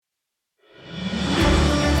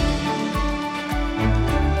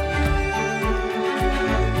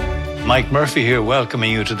Mike Murphy here,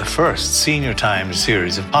 welcoming you to the first Senior Times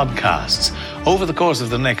series of podcasts. Over the course of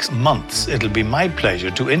the next months, it'll be my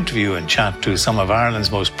pleasure to interview and chat to some of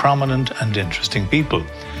Ireland's most prominent and interesting people.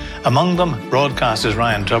 Among them, broadcasters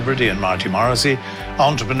Ryan Tubridy and Marty Morrissey,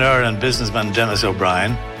 entrepreneur and businessman Dennis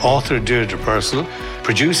O'Brien, author Deirdre Purcell,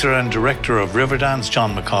 producer and director of Riverdance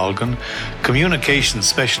John McColgan, communications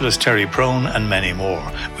specialist Terry Prone, and many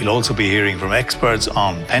more. We'll also be hearing from experts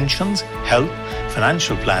on pensions, health,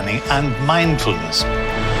 financial planning and mindfulness.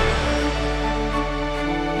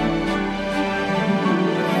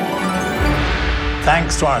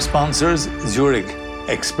 Thanks to our sponsors, Zurich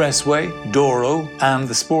Expressway, Doro, and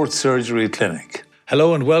the Sports Surgery Clinic.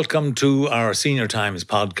 Hello and welcome to our Senior Times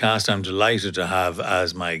podcast. I'm delighted to have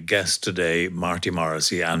as my guest today Marty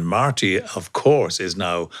Morrissey. And Marty, of course, is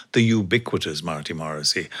now the ubiquitous Marty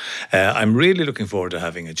Morrissey. I'm really looking forward to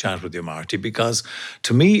having a chat with you, Marty, because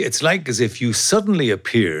to me it's like as if you suddenly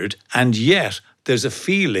appeared and yet there's a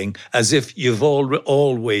feeling as if you've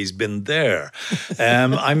always been there.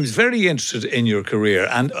 I'm very interested in your career,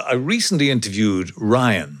 and I recently interviewed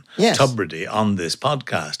Ryan Tubridy on this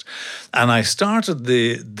podcast, and I started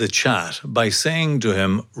the chat by saying to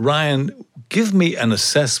him, Ryan, give me an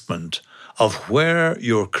assessment of where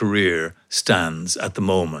your career stands at the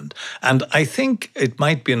moment. And I think it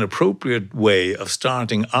might be an appropriate way of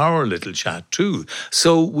starting our little chat too.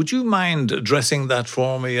 So would you mind addressing that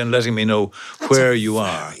for me and letting me know where you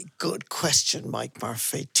are? Very good question, Mike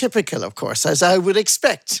Murphy. Typical, of course, as I would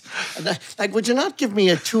expect. Would you not give me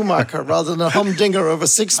a 2-marker rather than a humdinger of a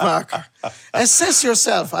 6-marker? Assess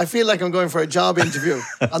yourself. I feel like I'm going for a job interview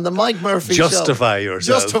on the Mike Murphy show. Justify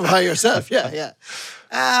yourself. Justify yourself, yeah.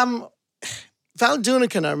 Val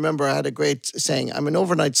Doonican, I remember, had a great saying, I'm an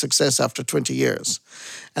overnight success after 20 years.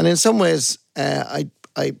 And in some ways, I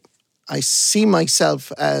see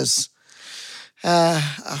myself as,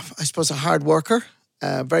 I suppose, a hard worker,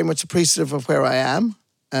 very much appreciative of where I am.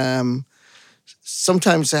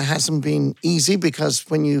 Sometimes it hasn't been easy because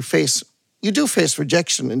when you do face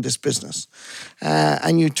rejection in this business,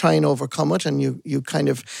 and you try and overcome it, and you kind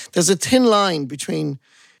of, there's a thin line between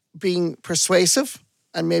being persuasive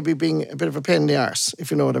and maybe being a bit of a pain in the arse,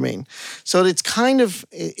 if you know what I mean. So it's kind of,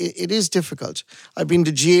 it is difficult. I've been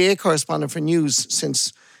the GA correspondent for news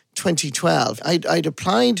since 2012. I'd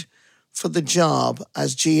applied for the job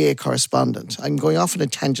as GA correspondent. I'm going off on a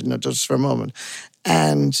tangent now just for a moment.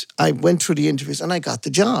 And I went through the interviews and I got the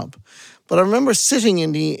job. But I remember sitting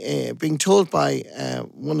in being told by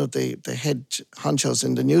one of the head honchos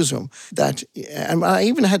in the newsroom that, and I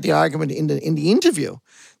even had the argument in the interview,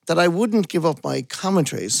 that I wouldn't give up my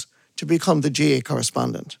commentaries to become the GA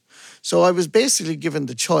correspondent. So I was basically given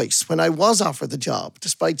the choice when I was offered the job,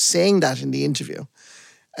 despite saying that in the interview,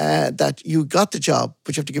 that you got the job,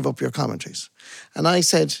 but you have to give up your commentaries. And I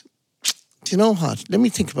said, do you know what? Let me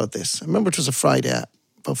think about this. I remember it was a Friday at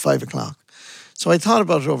about 5 o'clock. So I thought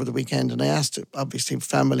about it over the weekend and I asked, obviously,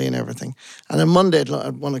 family and everything. And on Monday at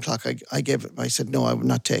 1 o'clock, I said, no, I'm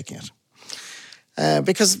not taking it.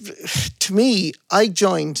 Because to me, I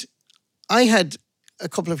had a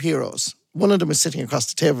couple of heroes. One of them is sitting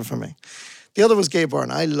across the table from me. The other was Gay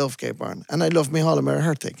Byrne. I love Gay Byrne. And I love Micheál Mara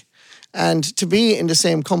Hertig. And to be in the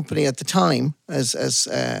same company at the time as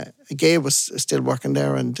Gay was still working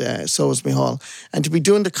there and so was Micheál. And to be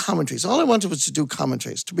doing the commentaries. All I wanted was to do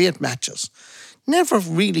commentaries, to be at matches. Never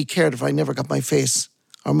really cared if I never got my face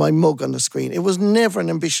or my mug on the screen. It was never an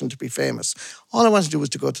ambition to be famous. All I wanted to do was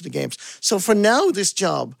to go to the games. So for now, this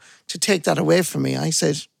job, to take that away from me, I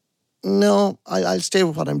said, no, I'll stay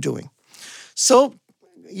with what I'm doing. So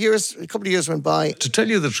a couple of years went by. To tell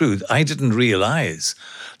you the truth, I didn't realise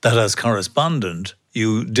that as correspondent,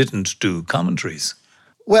 you didn't do commentaries.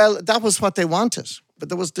 Well, that was what they wanted. But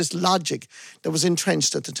there was this logic that was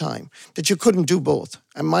entrenched at the time, that you couldn't do both.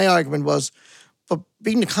 And my argument was, but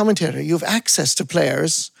being a commentator, you have access to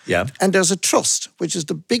players. Yeah. And there's a trust, which is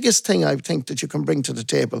the biggest thing I think that you can bring to the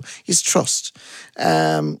table, is trust.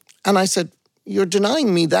 And I said, you're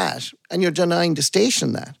denying me that, and you're denying the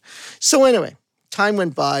station that. So anyway, time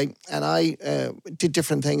went by, and I did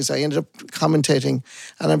different things. I ended up commentating,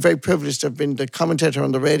 and I'm very privileged to have been the commentator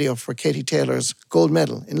on the radio for Katie Taylor's gold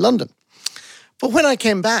medal in London. But when I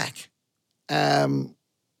came back,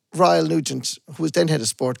 Ryle Nugent, who was then head of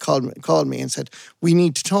sport, called me and said, we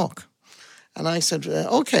need to talk. And I said,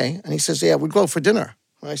 okay. And he says, yeah, we'll go for dinner.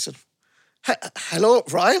 And I said, hello,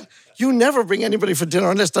 Ryle? You never bring anybody for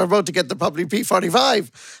dinner unless they're about to get the probably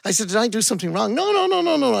P45. I said, did I do something wrong? No,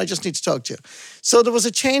 I just need to talk to you. So there was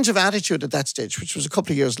a change of attitude at that stage, which was a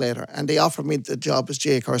couple of years later. And they offered me the job as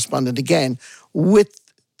GA correspondent again with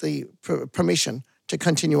the permission to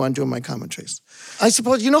continue on doing my commentaries. I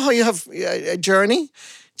suppose, you know how you have a journey?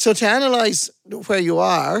 So to analyse where you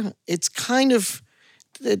are, it's kind of,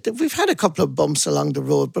 we've had a couple of bumps along the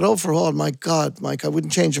road, but overall, my God, Mike, I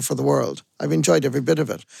wouldn't change it for the world. I've enjoyed every bit of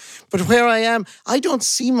it. But where I am, I don't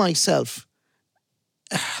see myself,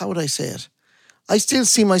 how would I say it? I still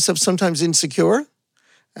see myself sometimes insecure.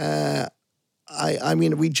 I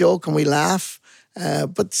mean, we joke and we laugh,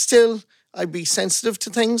 but still, I'd be sensitive to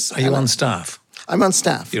things. Are you on staff? I'm on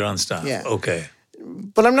staff. You're on staff? Yeah. Okay.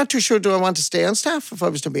 But I'm not too sure, do I want to stay on staff, if I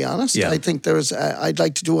was to be honest? Yeah. I think I'd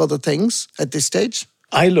like to do other things at this stage.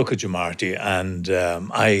 I look at you, Marty, and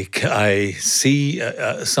I see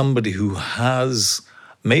somebody who has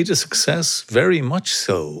made a success, very much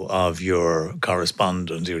so, of your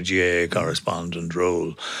correspondent, your GAA correspondent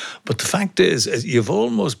role. But the fact is, you've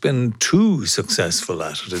almost been too successful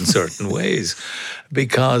at it in certain ways,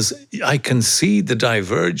 because I can see the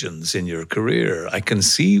divergence in your career. I can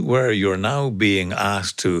see where you're now being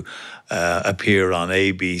asked to appear on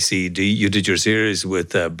A, B, C, D. You did your series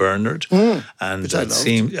with Bernard, and that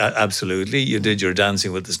seemed absolutely. You did your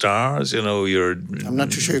Dancing with the Stars. You know, I'm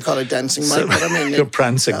not too sure you call it dancing, Mike, but I mean, you're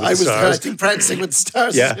prancing with the stars. I think prancing with the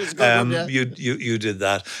stars. Yeah, is a good one, yeah. You did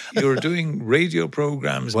that. You were doing radio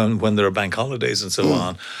programs when there are bank holidays and so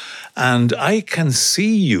on. And I can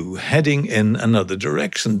see you heading in another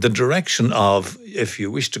direction, the direction of, if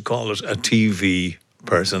you wish to call it, a TV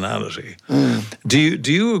personality. Do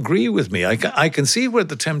you agree with me? I can see where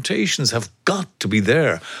the temptations have got to be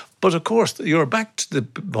there. But of course, you're back to the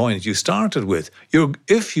point you started with.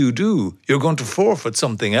 If you do, you're going to forfeit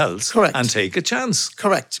something else. Correct. And take a chance.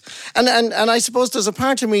 Correct. And I suppose there's a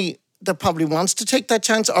part of me that probably wants to take that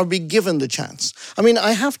chance or be given the chance. I mean,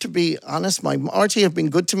 I have to be honest, my RT have been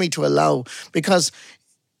good to me to allow, because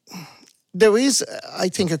there is, I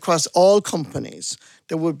think, across all companies,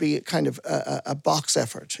 there would be kind of a box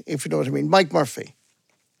effort, if you know what I mean. Mike Murphy,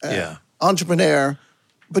 entrepreneur,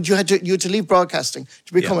 but you had to leave broadcasting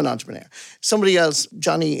to become an entrepreneur. Somebody else,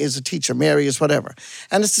 Johnny is a teacher, Mary is whatever.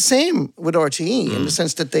 And it's the same with RTE in the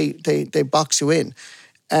sense that they box you in.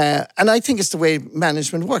 And I think it's the way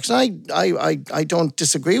management works. And I don't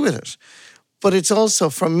disagree with it. But it's also,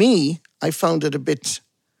 for me, I found it a bit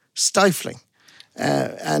stifling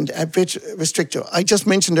and a bit restrictive. I just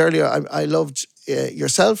mentioned earlier, I loved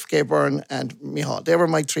yourself, Gay Byrne, and Micheál. They were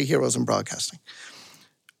my three heroes in broadcasting.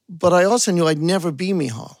 But I also knew I'd never be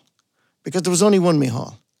Micheál, because there was only one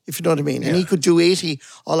Micheál, if you know what I mean. Yeah. And he could do 80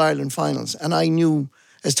 All-Ireland finals. And I knew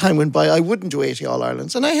as time went by, I wouldn't do 80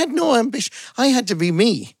 All-Irelands. And I had no ambition. I had to be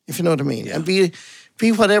me, if you know what I mean, and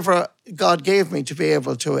be whatever God gave me to be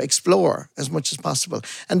able to explore as much as possible.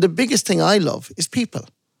 And the biggest thing I love is people.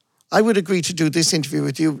 I would agree to do this interview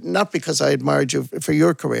with you, not because I admired you for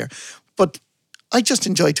your career, but I just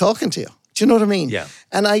enjoy talking to you. Do you know what I mean? Yeah.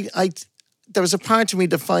 And there was a part of me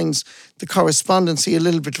that finds the correspondency a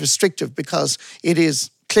little bit restrictive, because it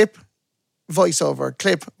is clip, voiceover,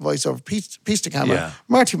 piece to camera,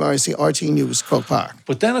 Marty Morrissey, RT News, Croke Park.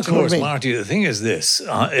 But then, of course, Marty, the thing is this,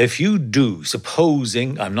 if you do,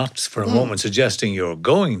 supposing, I'm not for a moment suggesting you're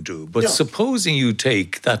going to, but supposing you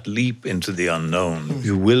take that leap into the unknown,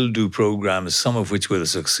 you will do programs, some of which will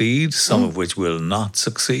succeed, some of which will not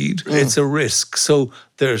succeed. It's a risk. So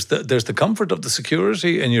there's the comfort of the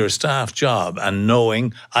security in your staff job and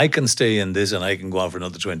knowing I can stay in this and I can go on for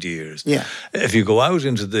another 20 years. Yeah. If you go out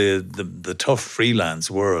into the tough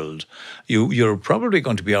freelance world, you're probably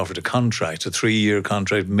going to be offered a contract, a 3-year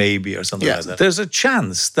contract maybe, or something like that. There's a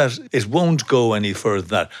chance that it won't go any further than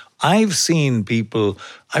that. I've seen people,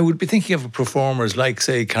 I would be thinking of performers like,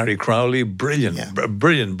 say, Carrie Crowley,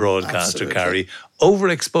 brilliant broadcaster, Carrie,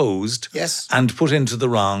 overexposed and put into the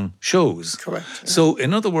wrong shows. Correct. Yeah. So,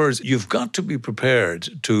 in other words, you've got to be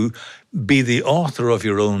prepared to be the author of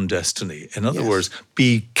your own destiny. In other words,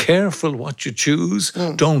 be careful what you choose.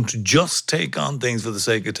 Don't just take on things for the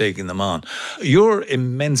sake of taking them on. You're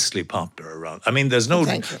immensely popular around. I mean, there's no...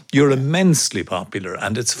 You're immensely popular,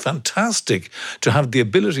 and it's fantastic to have the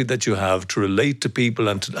ability that you have to relate to people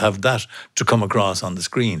and to have that to come across on the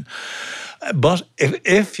screen. But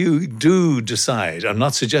if you do decide, I'm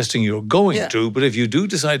not suggesting you're going to, but if you do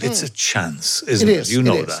decide, it's a chance, isn't it? You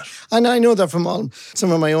know that. And I know that from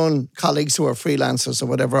some of my own colleagues who are freelancers or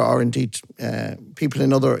whatever, or indeed people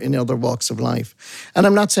in other walks of life. And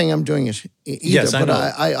I'm not saying I'm doing it either, but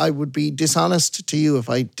I would be dishonest to you if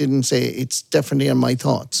I didn't say it's definitely in my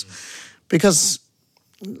thoughts. Because,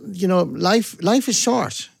 you know, life is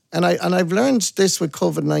short. And I've learned this with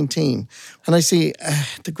COVID-19. And I see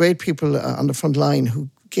the great people on the front line who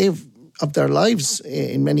gave up their lives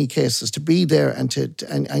in many cases to be there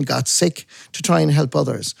and got sick to try and help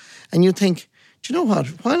others. And you think, do you know what?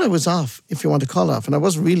 While I was off, if you want to call off, and I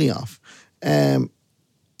wasn't really off,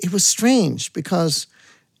 it was strange because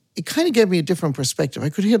it kind of gave me a different perspective. I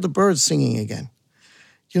could hear the birds singing again.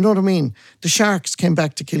 You know what I mean? The sharks came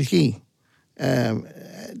back to Kilkee.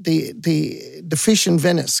 The fish in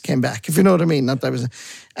Venice came back, if you know what I mean. Not that I was,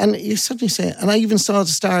 and you suddenly say, and I even saw the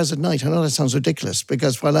stars at night. I know that sounds ridiculous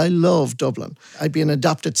because while I love Dublin, I'd be an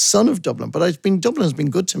adopted son of Dublin, but Dublin has been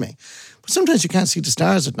good to me. But sometimes you can't see the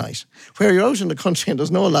stars at night. Where you're out in the country and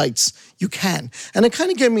there's no lights, you can. And it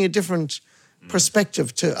kind of gave me a different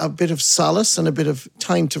perspective, to a bit of solace and a bit of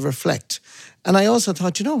time to reflect. And I also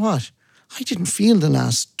thought, you know what? I didn't feel the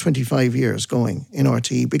last 25 years going in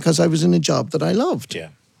RTE because I was in a job that I loved. Yeah.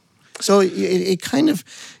 So it kind of...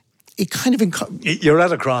 You're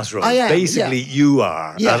at a crossroads. I am, basically, you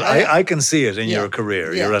are. Yeah, I can see it in your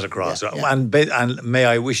career. Yeah, You're at a crossroads. yeah. And may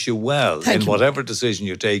I wish you well Thank in you, whatever decision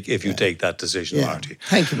you take, if you take that decision, Marty.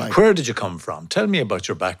 Thank you, Mike. Where did you come from? Tell me about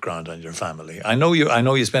your background and your family. I know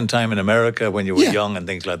you spent time in America when you were young and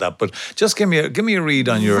things like that, but just give me a read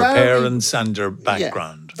on your parents and your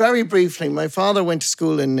background. Very briefly, my father went to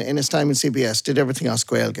school in his time in CBS, did everything on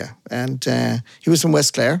Squelga, and he was from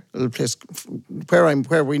West Clare, a little place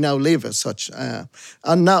where we now live as such.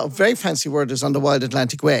 And now, a very fancy word is on the Wild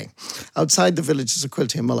Atlantic Way. Outside the villages of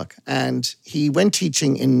Quilty and Mullock. And he went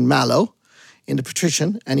teaching in Mallow, in the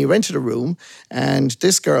Patrician, and he rented a room, and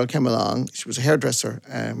this girl came along. She was a hairdresser,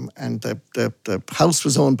 and the house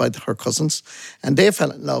was owned by her cousins, and they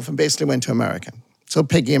fell in love and basically went to America. So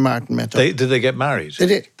Peggy and Martin met up. Did they get married? They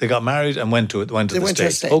did. They got married and went to the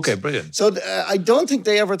States. Okay, brilliant. So I don't think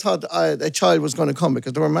they ever thought a child was going to come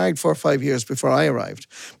because they were married 4 or 5 years before I arrived.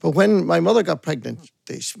 But when my mother got pregnant,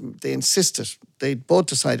 they insisted, they both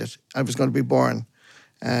decided I was going to be born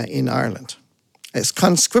in Ireland.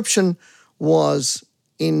 Conscription was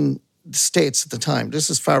in the States at the time. This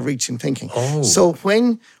is far-reaching thinking. Oh. So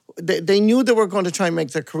when they knew they were going to try and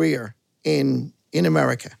make their career in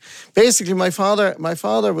America. Basically, my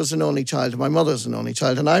father was an only child, and my mother's an only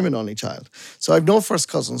child, and I'm an only child. So I've no first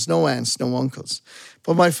cousins, no aunts, no uncles.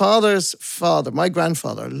 But my father's father, my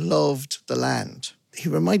grandfather, loved the land. He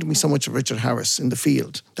reminded me so much of Richard Harris in the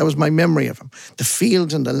field. That was my memory of him. The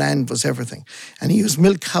field and the land was everything. And he used to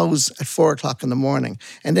milk cows at 4 o'clock in the morning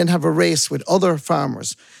and then have a race with other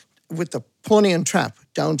farmers with the pony and trap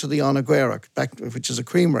down to the Onaguera, which is a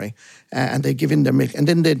creamery, and they give in their milk. And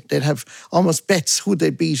then they'd have almost bets who they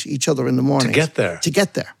beat each other in the morning. To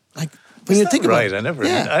get there. Like, when you think about it. I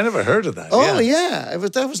never heard of that. Oh, yeah.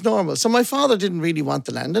 That was normal. So my father didn't really want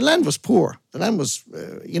the land. The land was poor. The land was,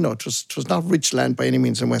 it was not rich land by any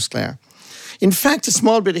means in West Clare. In fact, a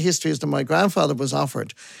small bit of history is that my grandfather was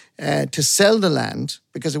offered to sell the land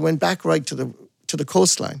because it went back right to the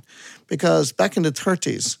coastline. Because back in the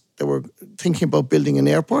 30s, they were thinking about building an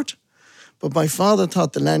airport. But my father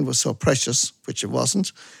thought the land was so precious, which it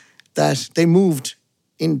wasn't, that they moved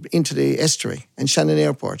into the estuary and Shannon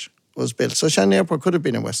Airport was built. So Shannon Airport could have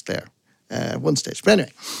been in West Clare at one stage. But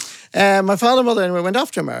anyway, my father and mother anyway went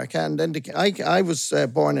off to America, and then I was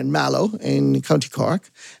born in Mallow in County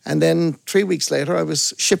Cork. And then 3 weeks later, I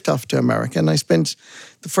was shipped off to America, and I spent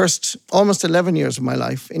the first almost 11 years of my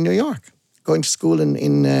life in New York, going to school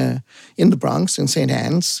in the Bronx, in St.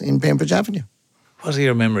 Anne's, in Bainbridge Avenue. What are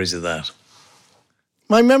your memories of that?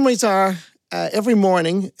 My memories are every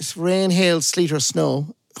morning, it's rain, hail, sleet or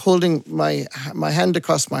snow, holding my hand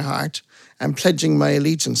across my heart and pledging my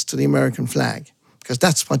allegiance to the American flag, because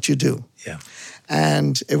that's what you do. Yeah.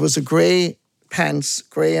 And it was a grey pants,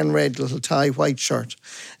 grey and red little tie, white shirt.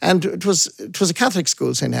 And it was a Catholic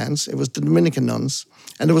school, St. Anne's. It was the Dominican nuns.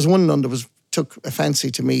 And there was one nun that took a fancy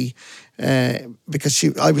to me because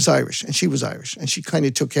I was Irish and she was Irish, and she kind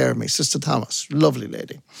of took care of me. Sister Thomas, lovely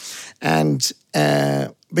lady. And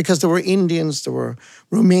because there were Indians, there were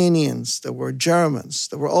Romanians, there were Germans,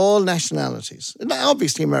 there were all nationalities, and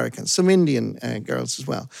obviously Americans, some Indian girls as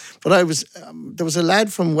well. But there was a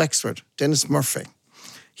lad from Wexford, Dennis Murphy.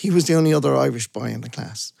 He was the only other Irish boy in the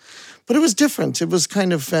class. But it was different. It was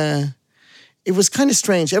kind of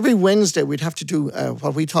strange. Every Wednesday we'd have to do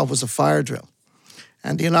what we thought was a fire drill.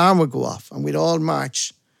 And the alarm would go off and we'd all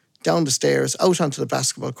march down the stairs, out onto the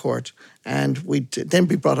basketball court, and we'd then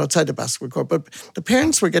be brought outside the basketball court. But the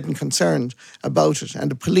parents were getting concerned about it,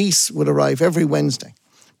 and the police would arrive every Wednesday.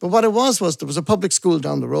 But what it was there was a public school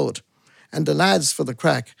down the road, and the lads for the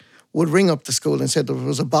crack would ring up the school and say there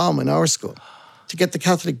was a bomb in our school to get the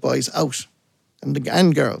Catholic boys out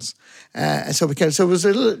and girls. And so it was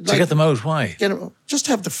a little... To get them out, why? Just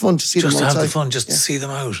to have the fun to see them outside. Just to have the fun, to see them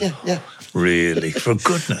out. Yeah. Really, for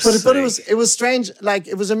goodness sake. But it was strange. Like,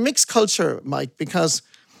 it was a mixed culture, Mike, because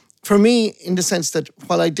for me, in the sense that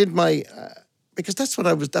while I did my because that was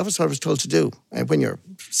what I was told to do when you're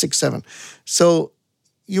 6, 7. So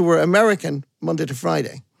you were American Monday to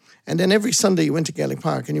Friday. And then every Sunday you went to Gaelic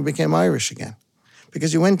Park and you became Irish again.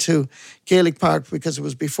 Because you went to Gaelic Park because it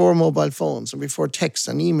was before mobile phones and before texts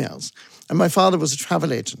and emails. And my father was a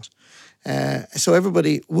travel agent. So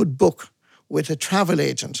everybody would book with a travel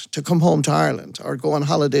agent to come home to Ireland or go on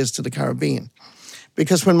holidays to the Caribbean.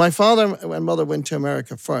 Because when my father and mother went to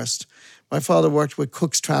America first, my father worked with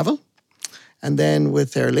Cook's Travel and then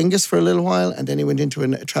with Aer Lingus for a little while, and then he went into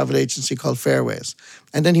a travel agency called Fairways.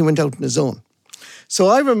 And then he went out on his own. So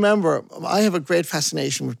I remember, I have a great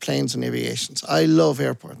fascination with planes and aviations. I love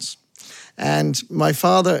airports. And my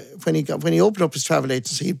father, when he opened up his travel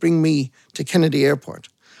agency, he'd bring me to Kennedy Airport.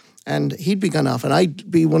 And he'd be gone off, and I'd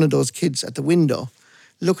be one of those kids at the window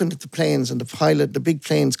looking at the planes and the big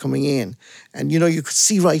planes coming in. And, you could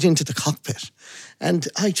see right into the cockpit. And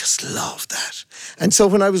I just loved that. And so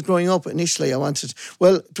when I was growing up, initially there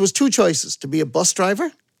was 2 choices: to be a bus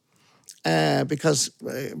driver, because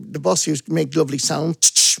the bus used to make lovely sound.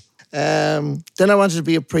 Then I wanted to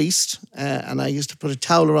be a priest, and I used to put a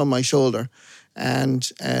towel around my shoulder, and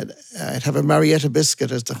I'd have a Marietta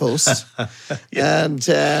biscuit as the host. Yeah.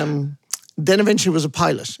 And then eventually was a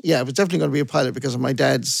pilot. Yeah, I was definitely going to be a pilot because of my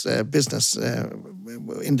dad's business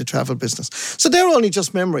in the travel business. So they're only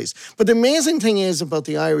just memories. But the amazing thing is about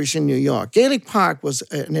the Irish in New York, Gaelic Park was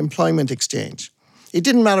an employment exchange. It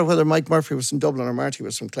didn't matter whether Mike Murphy was from Dublin or Marty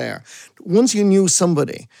was from Clare. Once you knew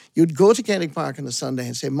somebody, you'd go to Gaelic Park on a Sunday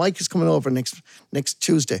and say, Mike is coming over next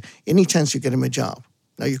Tuesday. Any chance you get him a job?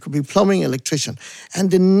 Now, you could be plumbing, electrician. And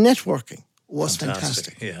the networking was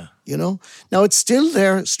fantastic. Yeah. Now, it's still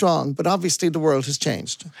there strong, but obviously the world has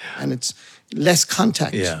changed. And it's less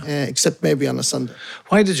contact, except maybe on a Sunday.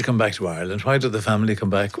 Why did you come back to Ireland? Why did the family come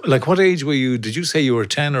back? Like, what age were you? Did you say you were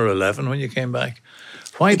 10 or 11 when you came back?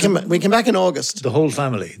 We came back in August. The whole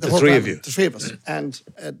family, the three of you? The 3 of us. And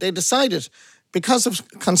they decided, because of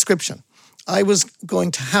conscription, I was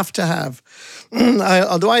going to have,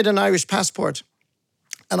 although I had an Irish passport,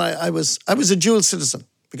 and I was a dual citizen,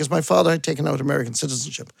 because my father had taken out American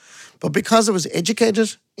citizenship. But because I was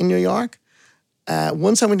educated in New York,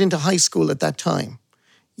 once I went into high school at that time,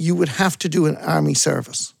 you would have to do an army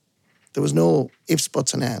service. There was no ifs,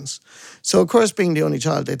 buts, and ands. So, of course, being the only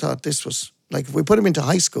child, they thought this was, like, if we put him into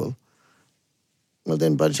high school, well,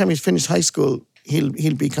 then by the time he's finished high school,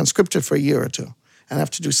 he'll be conscripted for a year or 2 and have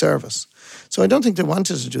to do service. So I don't think they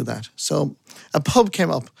wanted to do that. So a pub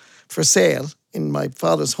came up for sale in my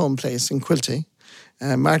father's home place in Quilty.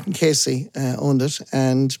 Martin Casey owned it,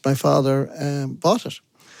 and my father bought it.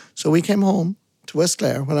 So we came home to West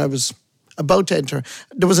Clare when I was about to enter.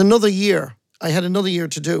 There was another year. I had another year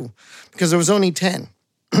to do because there was only 10.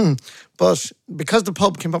 But because the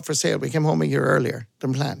pub came up for sale, we came home a year earlier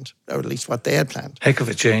than planned, or at least what they had planned. Heck of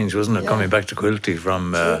a change, wasn't it, coming back to Quilty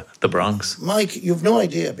from the Bronx? Mike, you've no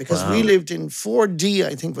idea, because we lived in 4D,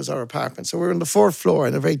 I think was our apartment. So we were on the 4th floor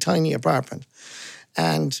in a very tiny apartment.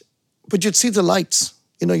 But you'd see the lights.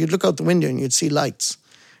 You'd look out the window and you'd see lights.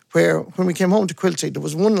 Where when we came home to Quilty, there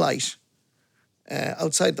was one light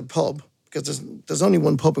outside the pub, because there's only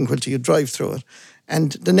one pub in Quilty, you drive through it.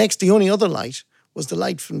 And the only other light was the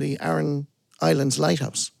light from the Aran Islands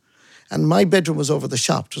Lighthouse. And my bedroom was over the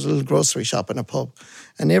shop. It was a little grocery shop and a pub.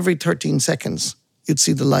 And every 13 seconds, you'd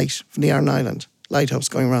see the light from the Aran Island Lighthouse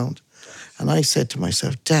going round. And I said to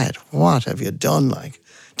myself, Dad, what have you done?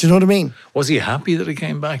 Do you know what I mean? Was he happy that he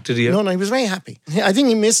came back? Did he? No, he was very happy. I think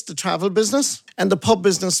he missed the travel business. And the pub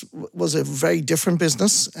business was a very different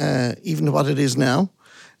business, even to what it is now.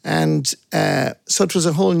 And so it was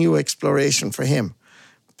a whole new exploration for him.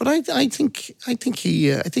 But I think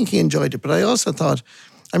he enjoyed it. But I also thought,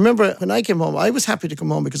 I remember when I came home, I was happy to come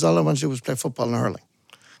home because all I wanted to do was play football and hurling.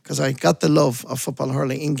 Because I got the love of football and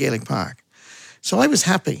hurling in Gaelic Park. So I was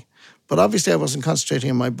happy. But obviously I wasn't concentrating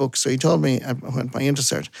on my books. So he told me at my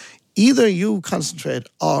intercert, either you concentrate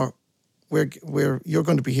or you're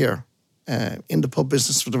going to be here in the pub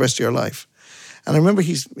business for the rest of your life. And I remember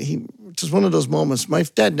it was one of those moments. My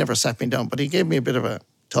dad never sat me down, but he gave me a bit of a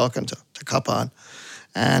talking to cop on.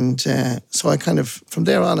 And so I kind of, from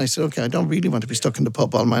there on, I said, okay, I don't really want to be stuck in the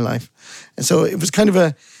pub all my life. And so it was kind of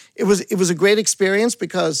it was a great experience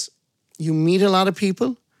because you meet a lot of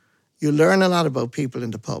people. You learn a lot about people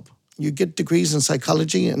in the pub. You get degrees in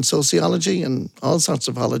psychology and sociology and all sorts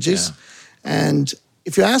of ologies. Yeah. And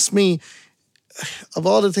if you ask me, of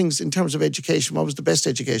all the things in terms of education, what was the best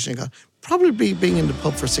education I got? Probably being in the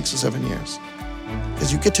pub for 6 or 7 years.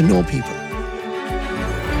 Because you get to know people.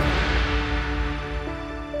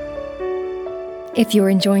 If you're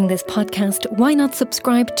enjoying this podcast, why not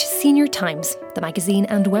subscribe to Senior Times, the magazine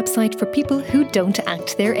and website for people who don't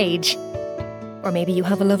act their age? Or maybe you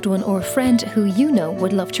have a loved one or a friend who you know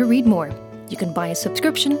would love to read more. You can buy a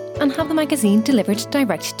subscription and have the magazine delivered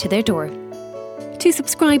direct to their door. To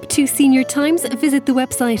subscribe to Senior Times, visit the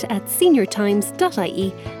website at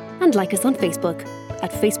seniortimes.ie and like us on Facebook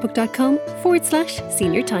at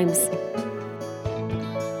facebook.com/Senior Times.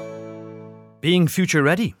 Being future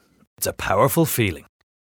ready. It's a powerful feeling.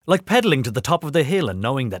 Like pedalling to the top of the hill and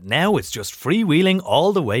knowing that now it's just freewheeling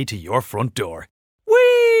all the way to your front door.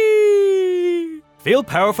 Whee! Feel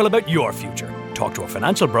powerful about your future. Talk to a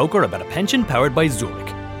financial broker about a pension powered by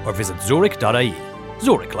Zurich or visit zurich.ie.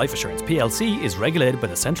 Zurich Life Assurance plc is regulated by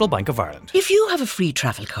the Central Bank of Ireland. If you have a free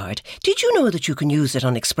travel card, did you know that you can use it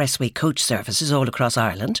on expressway coach services all across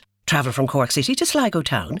Ireland? Travel from Cork City to Sligo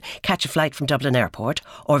Town, catch a flight from Dublin Airport,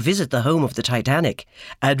 or visit the home of the Titanic.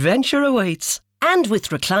 Adventure awaits. And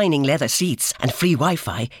with reclining leather seats and free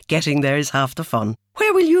Wi-Fi, getting there is half the fun.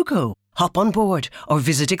 Where will you go? Hop on board or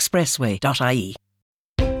visit expressway.ie.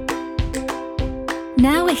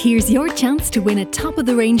 Now here's your chance to win a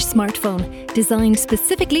top-of-the-range smartphone designed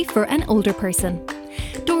specifically for an older person.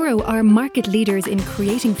 Doro are market leaders in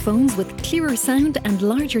creating phones with clearer sound and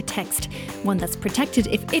larger text, one that's protected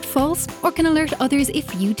if it falls or can alert others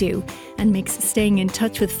if you do, and makes staying in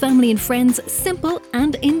touch with family and friends simple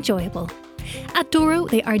and enjoyable. At Doro,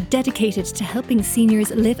 they are dedicated to helping seniors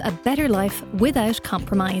live a better life without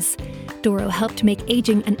compromise. Doro helped make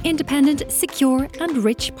ageing an independent, secure and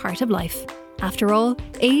rich part of life. After all,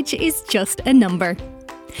 age is just a number.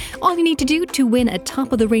 All you need to do to win a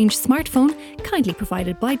top-of-the-range smartphone, kindly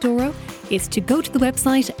provided by Doro, is to go to the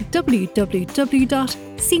website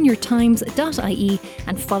www.seniortimes.ie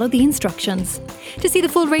and follow the instructions. To see the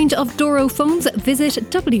full range of Doro phones, visit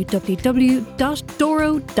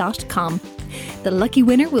www.doro.com. The lucky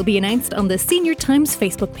winner will be announced on the Senior Times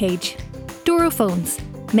Facebook page. Doro phones,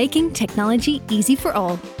 making technology easy for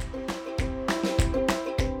all.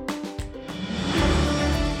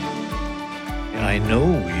 I know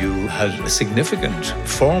you had a significant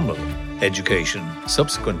formal education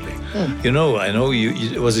subsequently. You know, I know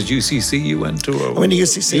you was it UCC you went to? Or I went to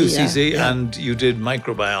UCC, yeah. And you did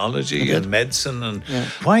microbiology and medicine. And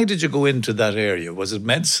why did you go into that area? Was it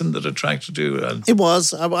medicine that attracted you? It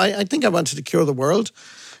was. I think I wanted to cure the world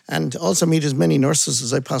and also meet as many nurses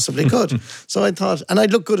as I possibly could. So I thought, and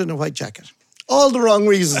I'd look good in a white jacket. All the wrong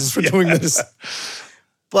reasons for doing this.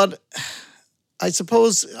 But I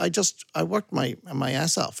suppose I worked my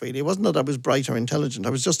ass off, really. It wasn't that I was bright or intelligent. I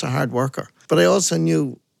was just a hard worker. But I also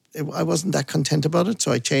knew I wasn't that content about it,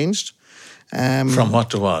 so I changed. From what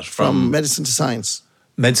to what? From medicine to science.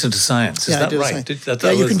 Medicine to science, is that right? You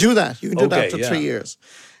can do that. You can do that after 3 years.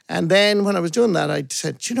 And then when I was doing that, I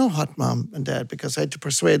said, do you know what, Mom and Dad, because I had to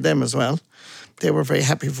persuade them as well. They were very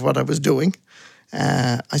happy for what I was doing.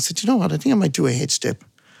 I said, you know what, I think I might do a H-dip.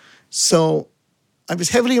 So I was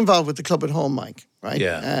heavily involved with the club at home, Mike, right?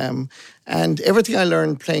 Yeah. And everything I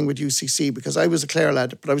learned playing with UCC, because I was a Clare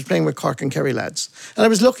lad, but I was playing with Cork and Kerry lads. And I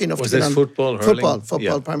was lucky enough to get on... football, hurling?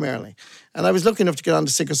 Football primarily. And I was lucky enough to get on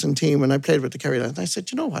the Sickerson team and I played with the Kerry lads. And I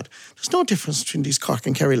said, you know what? There's no difference between these Cork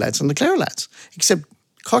and Kerry lads and the Clare lads, except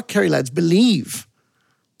Cork Kerry lads believe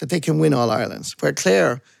that they can win All Irelands, where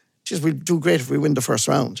Clare, just we'll do great if we win the first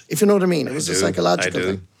round. If you know what I mean. It was a psychological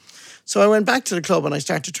thing. So I went back to the club and I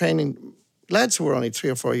started training lads who were only 3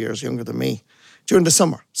 or 4 years younger than me during the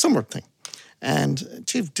summer thing. And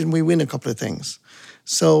didn't we win a couple of things?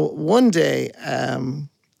 So one day,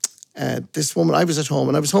 this woman, I was at home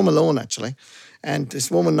and I was home alone actually, and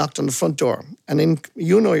this woman knocked on the front door. And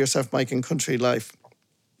you know yourself, Mike, in country life,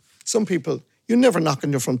 some people, you never knock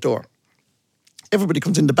on your front door. Everybody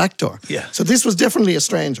comes in the back door. Yeah. So this was definitely a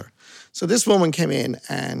stranger. So this woman came in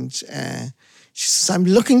and she says, I'm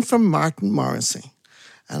looking for Marty Morrissey.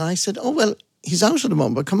 And I said, oh, well, he's out at the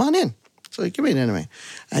moment, but come on in. So he came in anyway.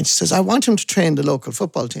 And she says, I want him to train the local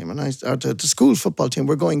football team. And the school football team,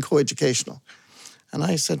 we're going co-educational. And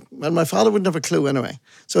I said, well, my father wouldn't have a clue anyway.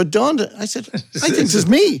 So it dawned, I said, I think it's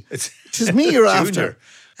me. It's me you're after.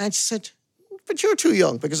 And she said, but you're too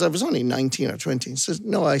young, because I was only 19 or 20. She said,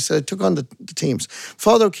 no, I said, I took on the teams.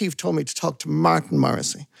 Father O'Keefe told me to talk to Martin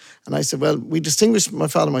Morrissey. And I said, well, we distinguished, my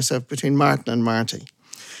father and myself, between Martin and Marty.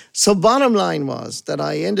 So bottom line was that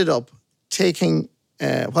I ended up taking,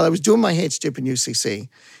 while I was doing my H-dip in UCC,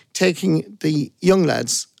 taking the young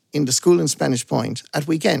lads in the school in Spanish Point at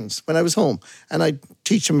weekends when I was home. And I'd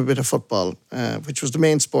teach them a bit of football, which was the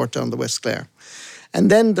main sport down the West Clare.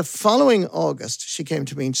 And then the following August, she came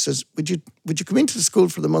to me and she says, would you come into the school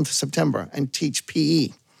for the month of September and teach PE?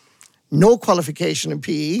 no qualification in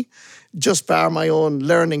PE, just bar my own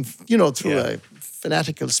learning, through a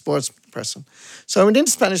fanatical sports person. So I went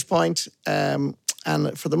into Spanish Point and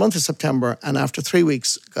for the month of September, and after 3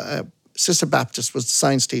 weeks, Sister Baptist was the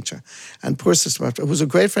science teacher. And poor Sister Baptist, who was a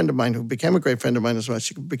great friend of mine, who became a great friend of mine as well,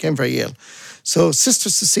 she became very ill. So Sister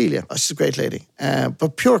Cecilia, she's a great lady,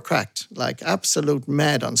 but pure cracked, like absolute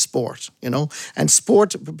mad on sport, And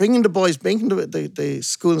sport, bringing the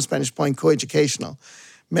school in Spanish Point co-educational,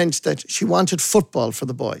 meant that she wanted football for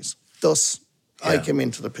the boys. Thus, I came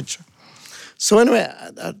into the picture. So anyway,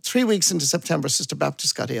 3 weeks into September, Sister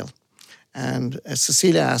Baptist got ill. And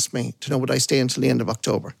Cecilia asked me to know would I stay until the end of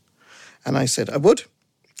October. And I said I would,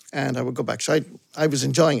 and I would go back. So I was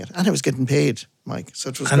enjoying it, and I was getting paid, Mike. So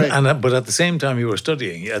it was great. But at the same time, you were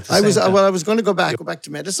studying. I was going to go back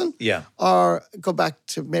to medicine, or go back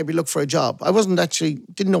to maybe look for a job. I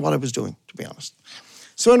didn't know what I was doing, to be honest.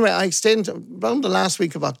 So anyway, I stayed around the last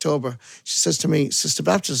week of October. She says to me, Sister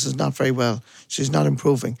Baptist is not very well. She's not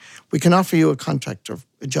improving. We can offer you a contract or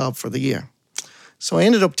a job for the year. So I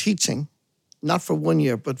ended up teaching, not for 1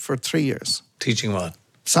 year, but for 3 years. Teaching what?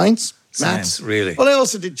 Science, maths, really. Well, I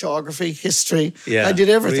also did geography, history. Yeah, I did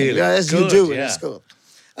everything, really. as you do in a school.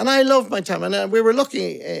 And I loved my time. And we were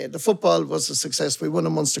lucky. The football was a success. We won a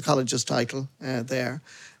Munster Colleges title there,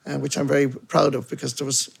 which I'm very proud of, because there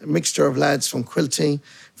was a mixture of lads from Quilty,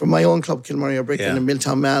 from my own club, Kilmurray O'Brien, and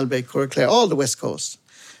Milltown, Malbay, Curraclare, all the West Coast,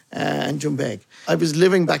 and Jumbeg. I was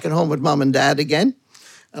living back at home with Mum and Dad again.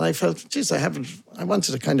 And I felt, geez, I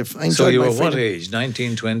wanted to kind of, I enjoyed So you my were freedom. what age?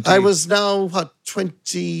 19, 20? I was now,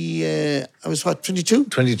 22?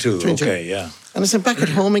 22, okay, yeah. And I said, back at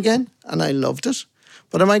home again, and I loved it.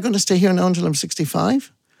 But am I going to stay here now until I'm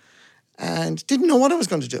 65? And didn't know what I was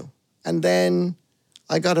going to do. And then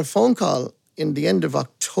I got a phone call in the end of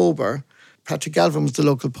October. Patrick Galvin was the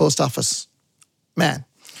local post office man.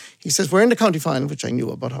 He says, we're in the county final, which I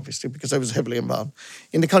knew about, obviously, because I was heavily involved.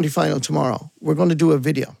 In the county final tomorrow, we're going to do a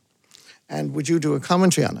video. And would you do a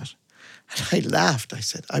commentary on it? And I laughed. I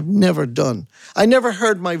said, I never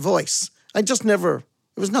heard my voice. It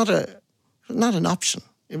was not an option.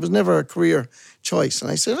 It was never a career choice.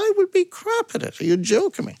 And I said, I would be crap at it. Are you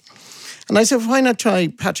joking me? And I said, why not try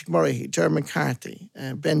Patrick Murray, Jerry McCarthy,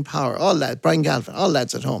 Ben Power, all lads, Brian Galvin, all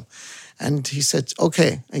lads at home. And he said,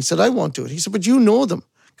 okay. And he said, I won't do it. He said, but you know them,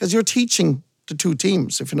 because you're teaching the two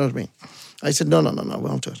teams, if you know what I mean. I said, no, I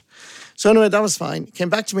won't do it. So anyway, that was fine. He came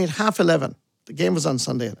back to me at 11:30. The game was on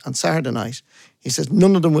Sunday. On Saturday night, he says,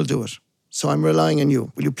 none of them will do it. So I'm relying on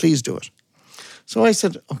you. Will you please do it? So I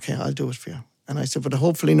said, okay, I'll do it for you. And I said, but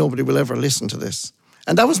hopefully nobody will ever listen to this.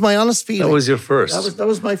 And that was my honest feeling. That was your first? That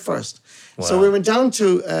was my first. Wow. So we went down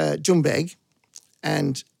to Jumbeg,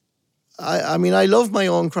 and I mean, I love my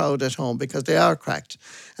own crowd at home because they are cracked,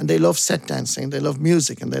 and they love set dancing, they love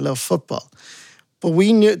music, and they love football. But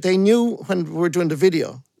they knew when we were doing the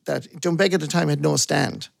video that Jumbeg at the time had no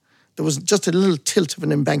stand. There was just a little tilt of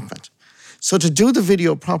an embankment. So to do the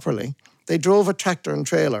video properly, they drove a tractor and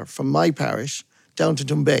trailer from my parish down to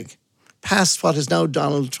Jumbeg, past what is now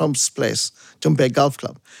Donald Trump's place, Jumbeg Golf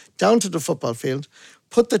Club, down to the football field,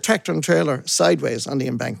 put the tractor and trailer sideways on the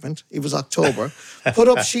embankment. It was October. Put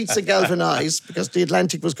up sheets of galvanised because the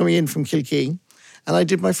Atlantic was coming in from Kilkee, and I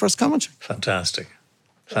did my first commentary. Fantastic.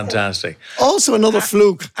 Also another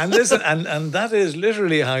fluke. And listen, and that is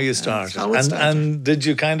literally how you started. How it started. And did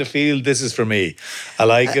you kind of feel, this is for me? I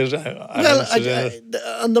like it.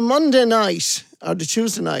 On the Monday night or the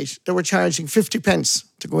Tuesday night, they were charging 50 pence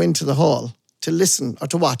to go into the hall to listen or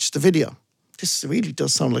to watch the video. This really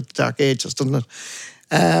does sound like the Dark Ages, doesn't it?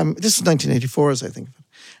 This was 1984, as I think of it.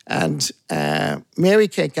 And Mary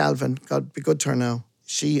Kate Galvin, God be good to her now,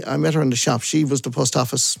 I met her in the shop. She was the post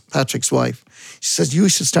office, Patrick's wife. She says, you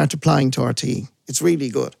should start applying to RTE. It's really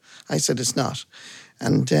good. I said, it's not.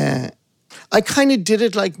 And I kind of did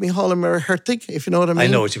it like Micheál Mara Hertig, if you know what I mean. I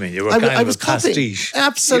know what you mean. You were kind of a pastiche.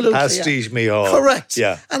 Absolutely. Pastiche Micheál. Correct.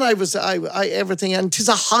 Yeah. And I everything, and 'tis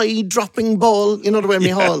a high dropping ball, you know the way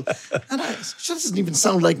Micheál. And she doesn't even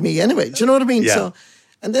sound like me anyway. Do you know what I mean? Yeah. So,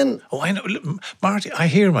 and then... Oh, I know. Look, Marty, I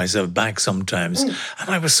hear myself back sometimes, and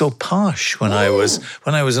I was so posh when I was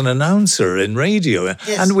an announcer in radio.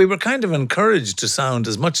 Yes. And we were kind of encouraged to sound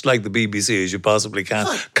as much like the BBC as you possibly can.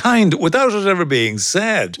 Kind, without it ever being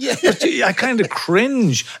said. Yeah. But I kind of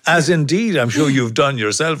cringe, as indeed I'm sure you've done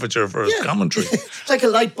yourself at your first commentary. It's like a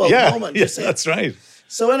light bulb moment. Yes, that's right.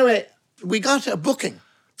 So anyway, we got a booking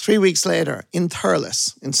 3 weeks later in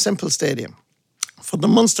Thurles, in Semple Stadium, for the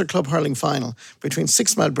Munster Club hurling final between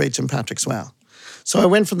Six Mile Bridge and Patrick's Well. So I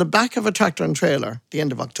went from the back of a tractor and trailer the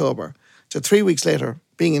end of October to 3 weeks later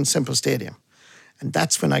being in Semple Stadium. And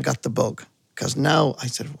that's when I got the bug. because now I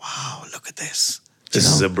said, wow, look at this. This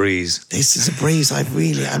is a breeze. This is a breeze.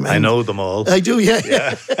 I know them all. I do,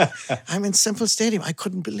 yeah. I'm in Semple Stadium. I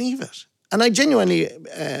couldn't believe it. And I genuinely,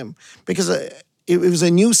 because it was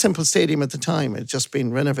a new Semple Stadium at the time. It had just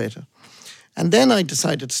been renovated. And then I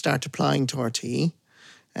decided to start applying to RTE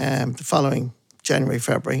the following January,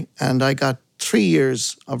 February. And I got 3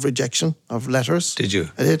 years of rejection of letters. Did you?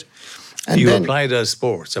 I did. And you then, applied as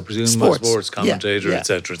sports, I presume, sports. as sports commentator, Yeah. et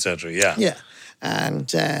cetera, yeah. Yeah.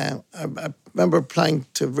 And I remember applying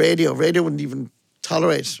to radio. Radio wouldn't even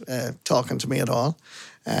tolerate talking to me at all.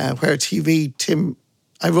 Where TV, Tim,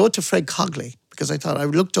 I wrote to Fred Cogley because I thought I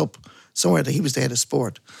looked up somewhere that he was the head of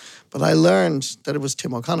sport. But I learned that it was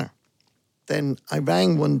Tim O'Connor. Then I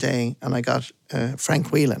rang one day and I got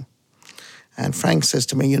Frank Whelan. And Frank says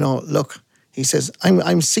to me, you know, look, he says,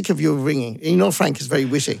 I'm sick of you ringing. You know, Frank is very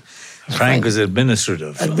witty. Frank was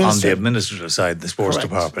administrative on the administrative side, the sports Correct,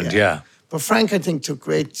 department, yeah. yeah. But Frank, I think, took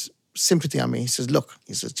great sympathy on me. He says, look,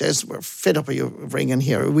 Jez, we're fed up of you ringing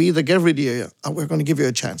here. We either get rid of you or we're going to give you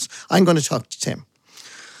a chance. I'm going to talk to Tim.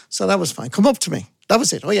 So that was fine. Come up to me. That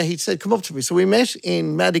was it. Oh, yeah, he said, come up to me. So we met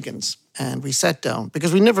in Madigan's and we sat down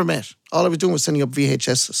because we never met. All I was doing was sending up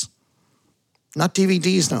VHSs. Not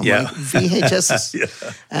DVDs now, yeah. Mike, VHSs.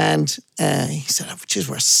 Yeah. And he said, oh, geez,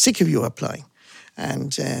 we're sick of you applying.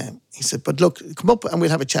 And he said, but look, come up and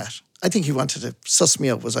we'll have a chat. I think he wanted to suss me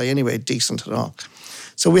out. Was I anyway decent at all?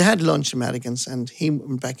 So we had lunch in Madigan's and he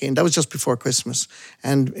went back in. That was just before Christmas.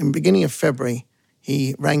 And in the beginning of February,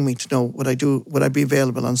 he rang me to know would I be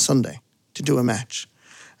available on Sunday to do a match.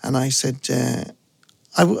 And I said,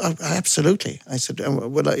 absolutely. I said,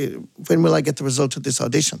 when will I get the result of this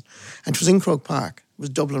audition? And it was in Croke Park. It was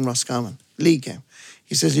Dublin Roscommon, league game.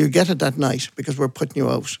 He says, you get it that night because we're putting you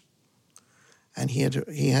out. And he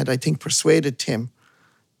had, I think, persuaded Tim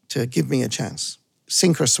to give me a chance,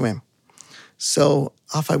 sink or swim. So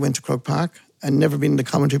off I went to Croke Park. I'd never been in the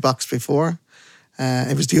commentary box before.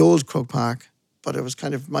 It was the old Croke Park, but it was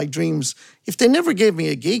kind of my dreams. If they never gave me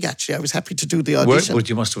a gig, actually, I was happy to do the audition. But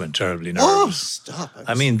you must have been terribly nervous. Oh, stop.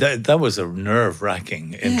 I mean, that was a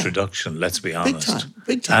nerve-wracking introduction, let's be honest.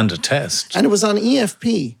 Big time. And a test. And it was on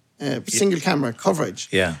EFP. Single camera coverage.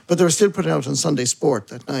 Yeah. But they were still putting out on Sunday Sport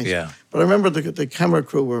that night. Yeah. But I remember the camera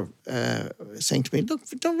crew were saying to me, look,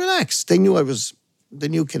 don't relax. They knew I was the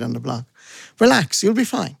new kid on the block. Relax, you'll be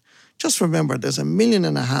fine. Just remember, there's 1.5 million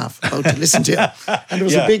about to listen to you. And there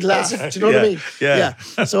was a big laugh. Do you know what I mean? Yeah.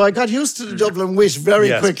 So I got used to the Dublin wish very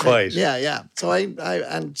quickly. Quite. Yeah. So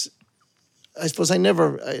I suppose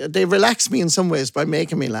they relaxed me in some ways by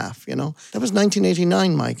making me laugh, you know. That was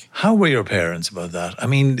 1989, Mike. How were your parents about that? I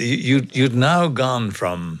mean, you'd now gone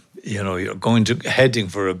from, you know, you're heading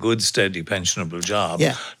for a good, steady, pensionable job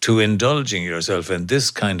to indulging yourself in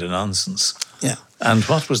this kind of nonsense. Yeah. And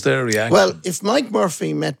what was their reaction? Well, if Mike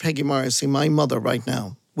Murphy met Peggy Morrissey, my mother right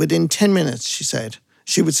now, within 10 minutes,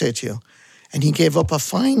 she would say to you, and he gave up a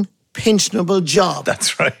fine, pensionable job.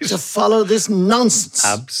 That's right. To follow this nonsense.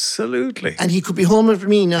 Absolutely. And he could be home with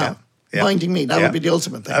me now, minding me. That would be the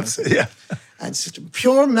ultimate thing. Absolutely. And it's just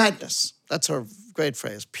pure madness. That's her great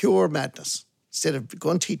phrase, pure madness. Instead of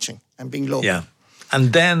going teaching and being local. Yeah.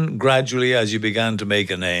 And then gradually, as you began to make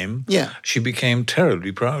a name, she became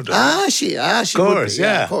terribly proud of it. She of course, would be.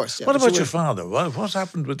 Yeah, of course. Yeah. What about your father? What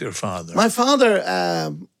happened with your father? My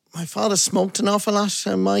father smoked an awful lot,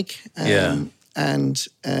 Mike. And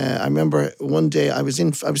I remember one day I was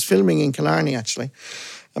filming in Killarney actually,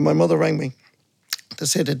 and my mother rang me to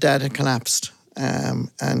say that Dad had collapsed,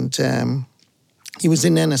 and he was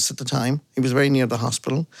in Ennis at the time. He was very near the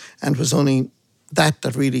hospital, and it was only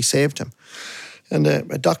that really saved him.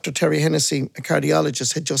 And Dr. Terry Hennessy, a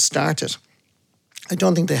cardiologist, had just started. I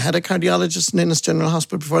don't think they had a cardiologist in Ennis General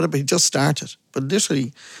Hospital before that, but he just started. But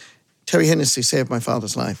literally, Terry Hennessy saved my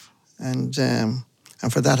father's life, and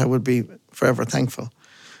for that I would be forever thankful.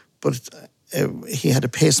 But he had a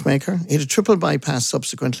pacemaker. He had a triple bypass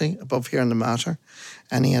subsequently, above here in the mater,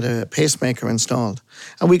 and he had a pacemaker installed.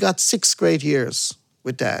 And we got 6 great years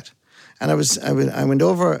with Dad. And I went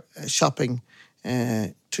over shopping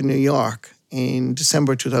to New York in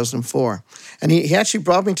December 2004. And he actually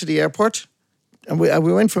brought me to the airport. And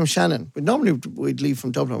we went from Shannon. Normally we'd leave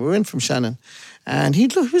from Dublin. We went from Shannon. And he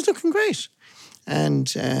was looking great. And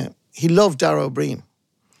he loved Darragh O'Brien.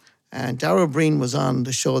 And Darragh O'Brien was on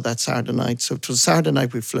the show that Saturday night. So it was Saturday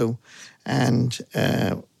night we flew. And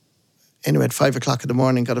anyway, at 5 o'clock in the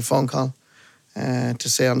morning, got a phone call to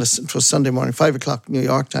say it was Sunday morning, 5 o'clock New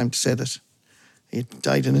York time, to say that he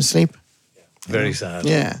died in his sleep. Very sad.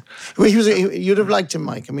 Yeah. Well, you'd have liked him,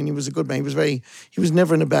 Mike. I mean, he was a good man. He was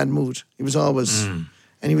never in a bad mood. He was always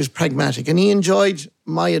and he was pragmatic, and he enjoyed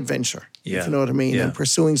my adventure, if you know what I mean, and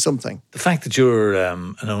pursuing something. The fact that you're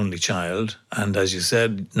an only child, and as you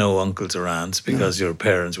said, no uncles or aunts because your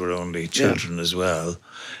parents were only children as well.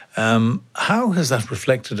 How has that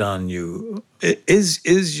reflected on you?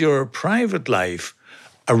 Is your private life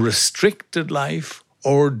a restricted life,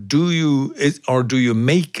 or do you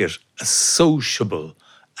make it a sociable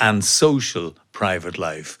and social private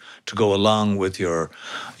life to go along with your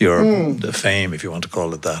the fame, if you want to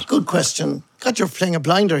call it that? Good question. God, you're playing a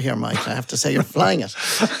blinder here, Mike. I have to say, you're flying it.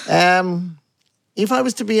 If I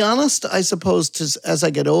was to be honest, I suppose as I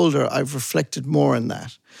get older, I've reflected more on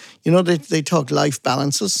that. You know, they talk life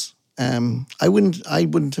balances. I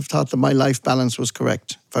wouldn't have thought that my life balance was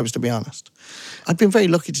correct, if I was to be honest. I've been very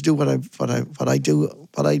lucky to do what I do.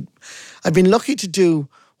 I've been lucky to do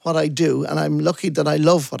what I do, and I'm lucky that I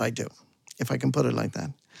love what I do, if I can put it like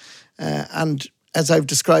that. And as I've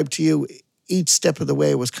described to you, each step of the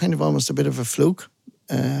way was kind of almost a bit of a fluke.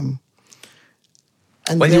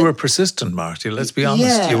 You were persistent, Marty. Let's be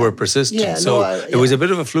honest. You were persistent. It was a bit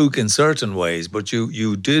of a fluke in certain ways, but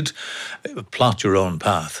you did plot your own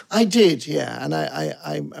path. I did, yeah. And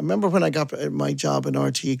I remember when I got my job in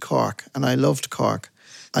RTE Cork, and I loved Cork,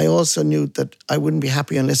 I also knew that I wouldn't be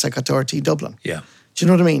happy unless I got to RTE Dublin. Yeah. Do you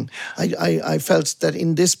know what I mean? I felt that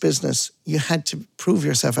in this business, you had to prove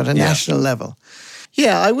yourself at a national level.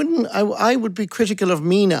 Yeah, I would be critical of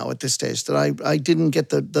me now at this stage, that I didn't get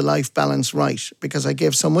the life balance right because I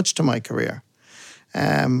gave so much to my career.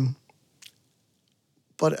 And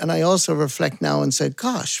I also reflect now and say,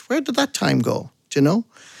 gosh, where did that time go? Do you know?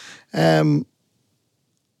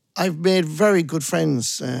 I've made very good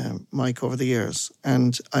friends, Mike, over the years,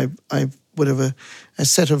 and I would have a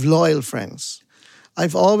set of loyal friends.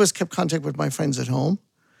 I've always kept contact with my friends at home.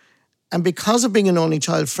 And because of being an only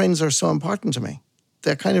child, friends are so important to me.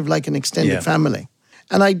 They're kind of like an extended family.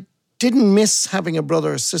 And I didn't miss having a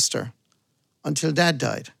brother or sister until Dad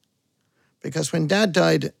died. Because when Dad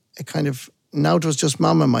died, now it was just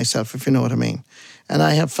Mum and myself, if you know what I mean. And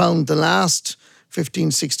I have found the last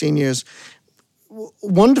 15, 16 years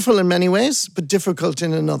wonderful in many ways, but difficult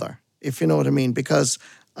in another, if you know what I mean. Because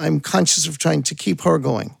I'm conscious of trying to keep her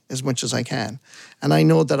going as much as I can. And I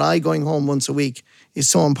know that I going home once a week is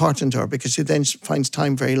so important to her, because she then finds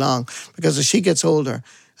time very long. Because as she gets older,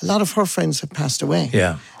 a lot of her friends have passed away.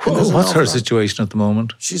 Yeah. What's her situation at the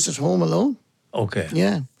moment? She's at home alone. Okay.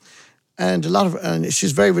 Yeah. And and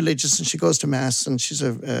she's very religious, and she goes to Mass, and she's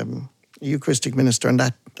a Eucharistic minister, and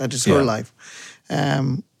that is her life.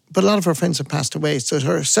 But a lot of her friends have passed away, so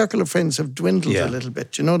her circle of friends have dwindled a little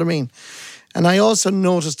bit. Do you know what I mean? And I also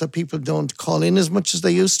noticed that people don't call in as much as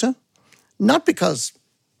they used to. Not because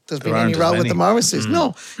there's been any row with the Morrisseys.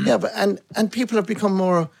 No. Yeah, but and people have become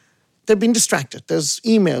more, they've been distracted. There's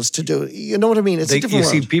emails to do. You know what I mean? It's a different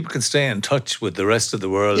world. You see, people can stay in touch with the rest of the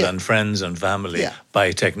world and friends and family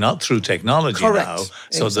by through technology now.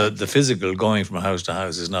 So the physical going from house to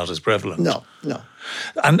house is not as prevalent. No.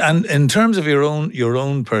 And in terms of your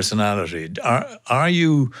own personality, are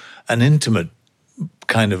you an intimate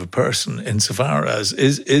kind of a person, insofar as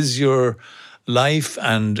is your life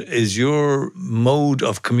and is your mode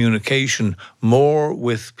of communication more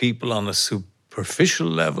with people on a superficial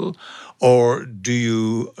level, or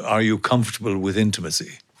are you comfortable with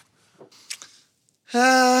intimacy?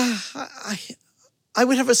 I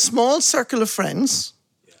would have a small circle of friends.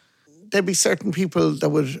 There'd be certain people that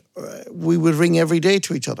we would ring every day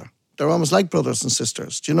to each other. They're almost like brothers and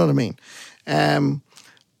sisters. Do you know what I mean?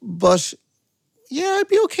 But yeah, I'd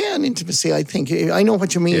be okay on intimacy, I think. I know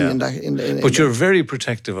what you mean in that. But you're very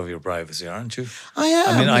protective of your privacy, aren't you? I am.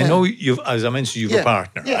 I mean, I know as I mentioned, you've a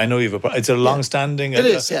partner. Yeah. I know you've a partner. It's a long-standing. It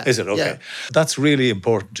is. Yeah. Is it? Okay. Yeah. That's really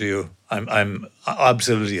important to you. I'm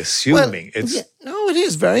absolutely assuming it's. Yeah, no, it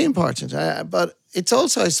is very important. But it's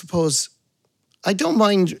also, I suppose, I don't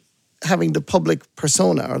mind having the public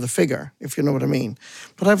persona or the figure, if you know what I mean.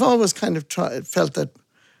 But I've always kind of felt that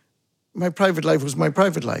my private life was my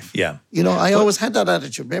private life. Yeah. You know, I always had that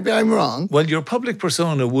attitude. Maybe I'm wrong. Well, your public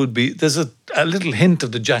persona would be, there's a little hint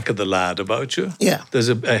of the Jack of the Lad about you. Yeah. There's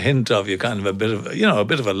a hint of you, kind of a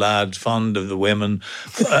bit of a lad, fond of the women,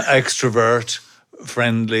 extrovert,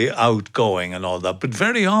 friendly, outgoing and all that. But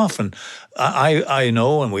very often, I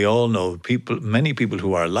know, and we all know, many people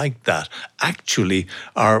who are like that actually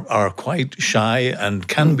are quite shy and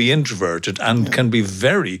can be introverted and can be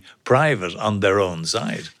very private on their own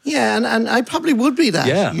side. Yeah, and I probably would be that.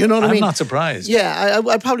 Yeah, you know what I mean? I'm not surprised. Yeah,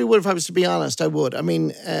 I probably would if I was to be honest. I would. I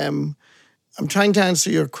mean, I'm trying to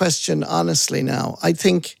answer your question honestly now. I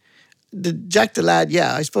think the Jack the Lad,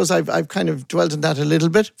 I suppose I've kind of dwelt on that a little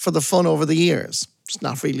bit for the fun over the years. It's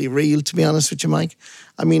not really real, to be honest with you, Mike.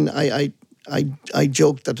 I mean, I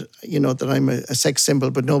joke that, that I'm a sex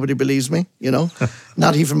symbol, but nobody believes me,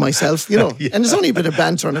 not even myself, And it's only a bit of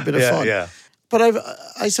banter and a bit of fun. Yeah. But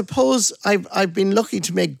I suppose I've been lucky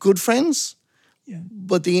to make good friends. Yeah.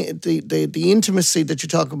 But the intimacy that you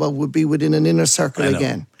talk about would be within an inner circle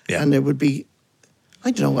again. Yeah. And it would be,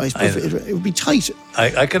 I don't know, I suppose it would be tight.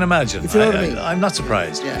 I can imagine. If you know what I mean. I'm not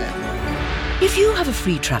surprised. Yeah. If you have a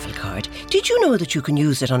free travel card, did you know that you can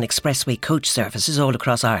use it on expressway coach services all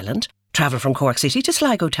across Ireland? Travel from Cork City to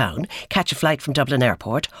Sligo Town, catch a flight from Dublin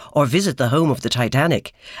Airport, or visit the home of the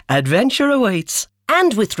Titanic. Adventure awaits.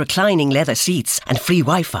 And with reclining leather seats and free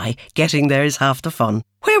Wi-Fi, getting there is half the fun.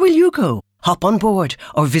 Where will you go? Hop on board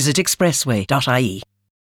or visit expressway.ie.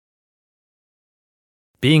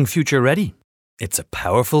 Being future ready? It's a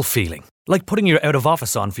powerful feeling. Like putting your out of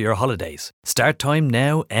office on for your holidays. Start time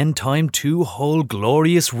now, end time 2 whole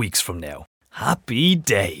glorious weeks from now. Happy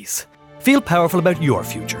days. Feel powerful about your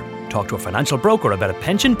future. Talk to a financial broker about a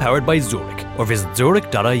pension powered by Zurich or visit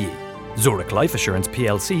zurich.ie. Zurich Life Assurance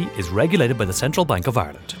PLC is regulated by the Central Bank of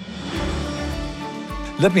Ireland.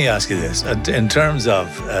 Let me ask you this. In terms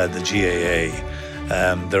of the GAA,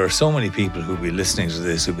 there are so many people who'll be listening to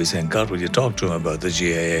this who'll be saying, God, will you talk to them about the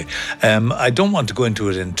GAA? I don't want to go into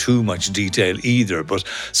it in too much detail either, but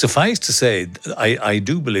suffice to say, I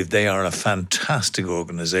do believe they are a fantastic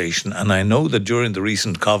organisation, and I know that during the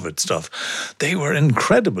recent COVID stuff, they were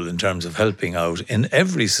incredible in terms of helping out in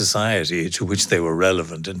every society to which they were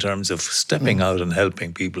relevant, in terms of stepping out and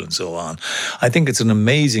helping people and so on. I think it's an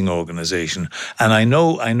amazing organisation, and I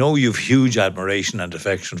know you've huge admiration and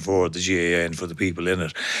affection for the GAA and for the people in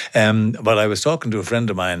it. But I was talking to a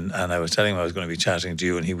friend of mine and I was telling him I was going to be chatting to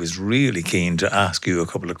you, and he was really keen to ask you a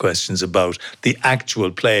couple of questions about the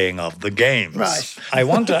actual playing of the games. Right. I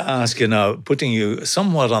want to ask you now, putting you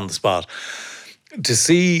somewhat on the spot, to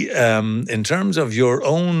see in terms of your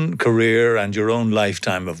own career and your own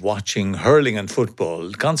lifetime of watching hurling and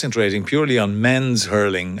football, concentrating purely on men's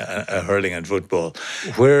hurling and football,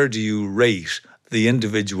 where do you rate the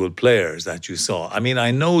individual players that you saw? I mean,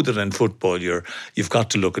 I know that in football you've got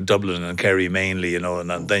to look at Dublin and Kerry mainly,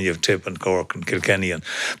 and then you've Tip and Cork and Kilkenny,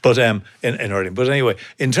 but in hurling. But anyway,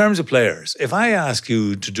 in terms of players, if I ask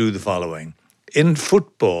you to do the following in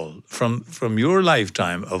football, from your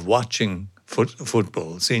lifetime of watching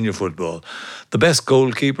football, senior football, the best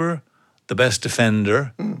goalkeeper, the best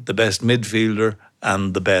defender, the best midfielder,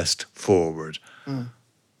 and the best forward.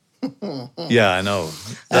 Yeah, I know.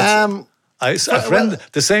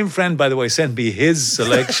 The same friend, by the way, sent me his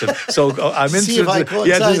selection. So I'm interested.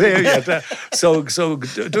 So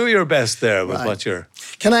do your best there with what you're.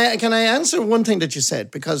 Can I answer one thing that you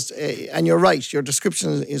said, because and you're right. Your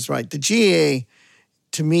description is right. The GAA,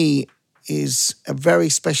 to me, is a very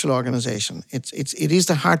special organisation. It is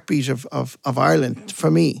the heartbeat of Ireland for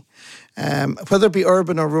me, whether it be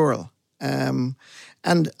urban or rural.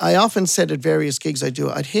 And I often said at various gigs I do,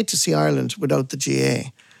 I'd hate to see Ireland without the GAA.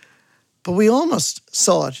 But we almost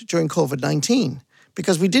saw it during COVID-19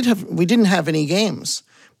 because we didn't have any games.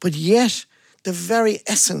 But yet, the very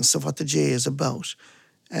essence of what the GAA is about,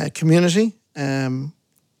 community,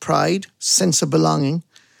 pride, sense of belonging,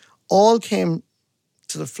 all came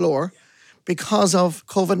to the floor because of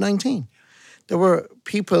COVID-19. There were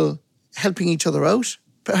people helping each other out,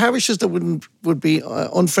 parishes that would be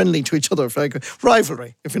unfriendly to each other,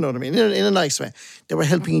 rivalry, if you know what I mean, in a nice way. They were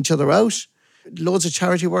helping each other out. Loads of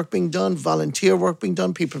charity work being done, volunteer work being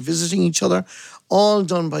done, people visiting each other, all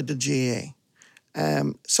done by the GAA.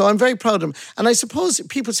 So I'm very proud of them. And I suppose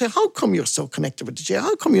people say, how come you're so connected with the GAA?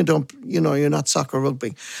 How come you don't, you're not soccer or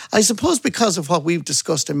rugby? I suppose because of what we've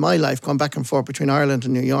discussed in my life, going back and forth between Ireland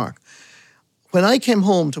and New York. When I came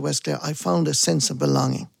home to West Clare, I found a sense of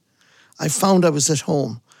belonging. I found I was at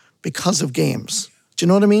home because of games. Do you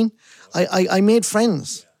know what I mean? I made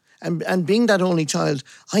friends. And being that only child,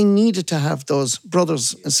 I needed to have those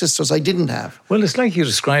brothers and sisters I didn't have. Well, it's like you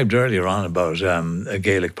described earlier on about a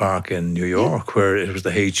Gaelic Park in New York, where it was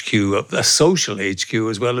the HQ, a social HQ,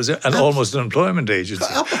 as well as almost an employment agency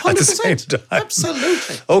 100%, at the same time.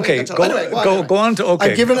 Absolutely. Okay, go on to.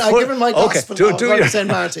 Okay, I've given my gospel. Do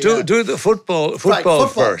the football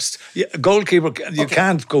first. Yeah, goalkeeper, you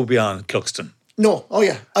can't go beyond Cluxton. No. Oh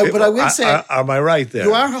yeah. But I will say. Am I right there?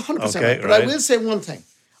 You are 100% right. But I will say one thing.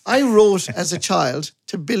 I wrote as a child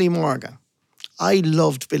to Billy Morgan. I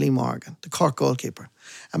loved Billy Morgan, the Cork goalkeeper.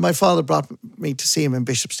 And my father brought me to see him in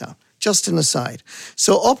Bishopstown, just an aside.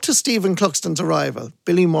 So up to Stephen Cluxton's arrival,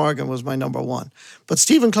 Billy Morgan was my number one. But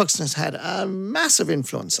Stephen Cluxton has had a massive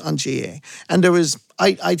influence on GAA. And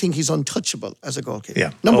I think he's untouchable as a goalkeeper.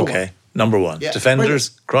 Yeah, Number one. Number one. Yeah. Defenders,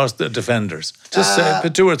 cross the defenders. Just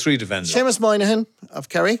put 2 or 3 defenders. Seamus Moynihan of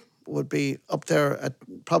Kerry would be up there at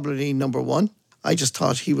probably number 1. I just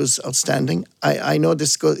thought he was outstanding. I know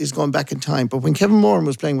this is going back in time, but when Kevin Moran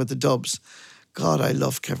was playing with the Dubs, God, I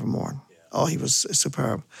love Kevin Moran. Oh, he was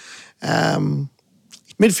superb.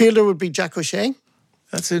 Midfielder would be Jack O'Shea.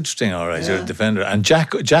 That's interesting, all right. You're a defender. And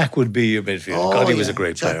Jack would be your midfielder. God, he was a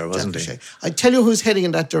great player, wasn't he? I tell you who's heading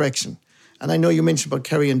in that direction. And I know you mentioned about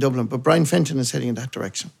Kerry and Dublin, but Brian Fenton is heading in that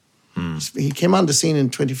direction. He came on the scene in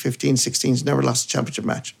 2015-16. He's never lost a championship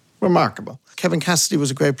match. Remarkable. Kevin Cassidy was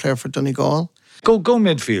a great player for Donegal. Go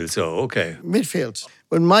midfield, so, okay. Midfield.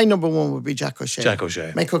 Well, my number 1 would be Jack O'Shea. Jack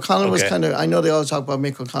O'Shea. Mick O'Connell was kind of... I know they always talk about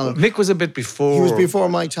Mick O'Connell. Mick was a bit before... He was before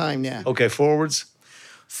my time, yeah. Okay, forwards?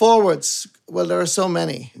 Forwards. Well, there are so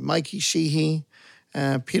many. Mikey Sheehy,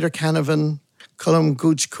 Peter Canavan, Cullum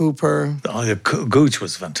Gooch Cooper. Oh, yeah, Gooch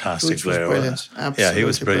was a fantastic player. Brilliant. Absolutely, yeah, he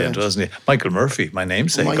was brilliant, wasn't he? Michael Murphy, my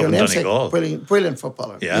namesake, up in Donegal. Brilliant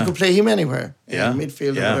footballer. Yeah. You could play him anywhere, in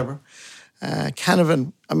midfield or whatever.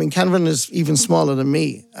 Canavan, Canavan is even smaller than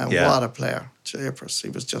me, and what a player. He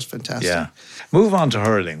was just fantastic. Yeah. Move on to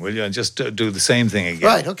hurling, will you? And just do the same thing again.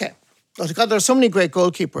 Right, okay. Oh, God, there are so many great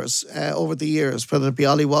goalkeepers over the years, whether it be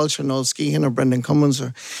Ollie Walsh or Noel Skehan or Brendan Cummins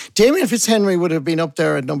or Damien Fitzhenry would have been up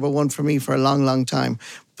there at number 1 for me for a long, long time.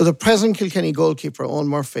 But the present Kilkenny goalkeeper, Owen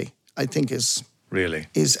Murphy, I think is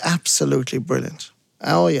absolutely brilliant.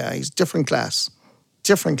 Oh yeah, he's different class,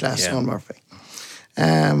 Owen Murphy.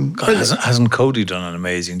 God, hasn't Cody done an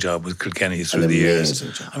amazing job with Kilkenny through the years?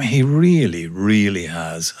 Job. I mean, he really, really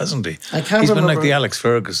has, hasn't he? He's been like the Alex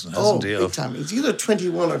Ferguson, hasn't he? Big time. He's either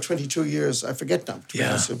 21 or 22 years. I forget now, to be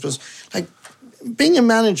honest. It was like being a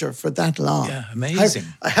manager for that long. Yeah, amazing.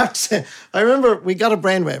 I have to say, I remember we got a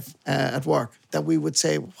brainwave at work that we would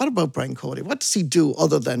say, what about Brian Cody? What does he do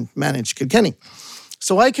other than manage Kilkenny?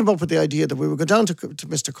 So I came up with the idea that we would go down to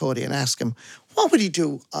Mr. Cody and ask him, what would he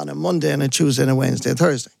do on a Monday and a Tuesday and a Wednesday and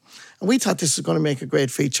Thursday? And we thought this was going to make a great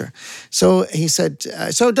feature. So he said,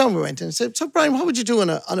 so down we went and said, so Brian, what would you do on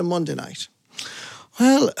a Monday night?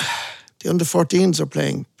 Well, the under-14s are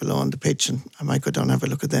playing below on the pitch and I might go down and have a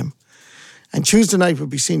look at them. And Tuesday night would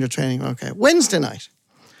be senior training. Okay. Wednesday night,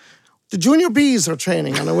 the junior Bs are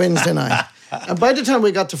training on a Wednesday night. And by the time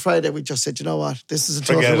we got to Friday, we just said, you know what, this is a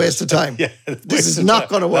total waste of time. This is not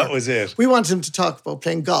going to work. That was it. We wanted him to talk about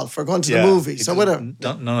playing golf or going to the movies or whatever.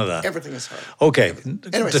 None of that. Everything is hurling. Okay,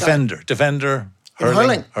 anyway, defender,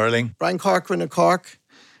 hurling. Brian Corcoran of Cork,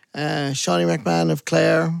 Shawnee McMahon of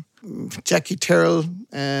Clare, Jackie Tyrrell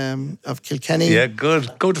of Kilkenny. Yeah,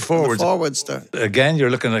 good. Go to forwards. Forwards there. Again,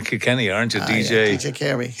 you're looking at Kilkenny, aren't you? DJ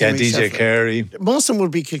Carey. Yeah, DJ Carey. Most of them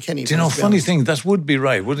would be Kilkenny. Do you know, funny thing, that would be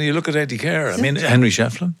right. Wouldn't you look at Eddie Kerr? I mean, Henry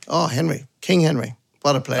Shefflin. Oh, King Henry.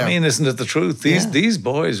 What a player. I mean, isn't it the truth? These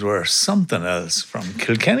boys were something else from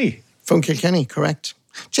Kilkenny. From Kilkenny, correct.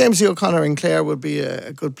 James E. O'Connor in Clare would be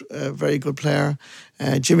a very good player.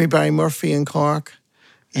 Jimmy Barry Murphy in Cork.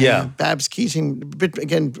 Babs Keating.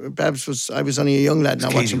 Babs was... I was only a young lad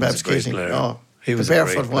now watching Babs Keating. Oh, he was the a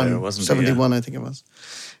great barefoot player, one, wasn't 71, he? I think it was.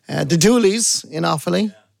 The Dooleys in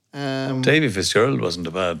Offaly. Davy Fitzgerald wasn't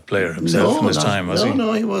a bad player himself in his time, was he?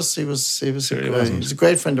 No, he was. He was a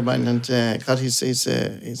great friend of mine, and God, he's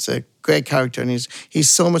a great character, and he's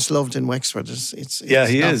so much loved in Wexford. He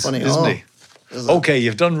is, funny. Isn't he? Okay,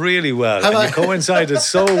 you've done really well. And you coincided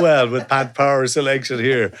so well with Pat Power's selection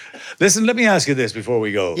here. Listen, let me ask you this before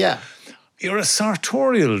we go. Yeah. You're a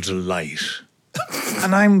sartorial delight.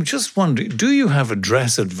 And I'm just wondering, do you have a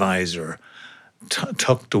dress advisor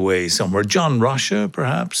tucked away somewhere? John Rocha,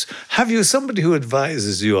 perhaps? Have you somebody who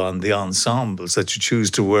advises you on the ensembles that you choose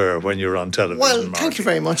to wear when you're on television? Well, Marty? thank you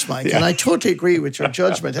very much, Mike. Yeah. And I totally agree with your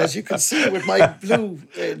judgment. As you can see with my blue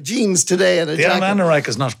jeans today and a jacket. The anorak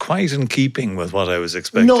is not quite in keeping with what I was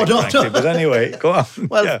expecting, frankly. But anyway, go on.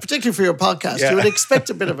 Well, particularly for your podcast, you would expect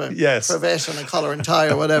a bit of a cravat and a collar and tie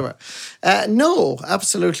or whatever. No,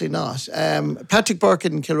 absolutely not. Patrick Burke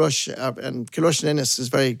in Kilrush and Kilrush and Ennis is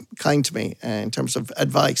very kind to me in terms of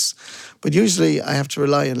advice. But usually I have to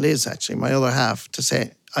rely on Liz, actually, my other half, to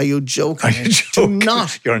say, are you joking? Are you joking? Do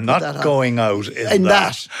not. You're not going out in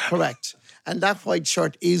that. Correct. And that white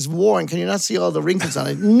shirt is worn. Can you not see all the wrinkles on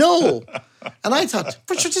it? No. And I thought,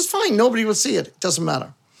 but it's fine. Nobody will see it. It doesn't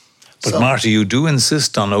matter. But Marty, you do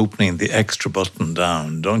insist on opening the extra button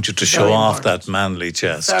down, don't you, to show off that manly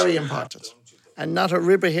chest? Very important. And not a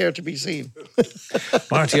rib of hair to be seen.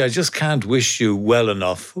 Marty, I just can't wish you well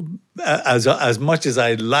enough as much as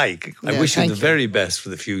I'd like, I wish you the thank you. very best for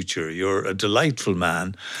the future. You're a delightful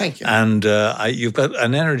man. Thank you. And you've got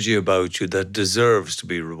an energy about you that deserves to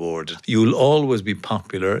be rewarded. You'll always be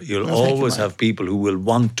popular. You'll Well, thank you, always Mike. have people who will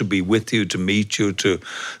want to be with you, to meet you, to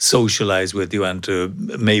socialise with you, and to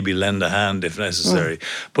maybe lend a hand if necessary.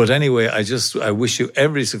 But anyway, I wish you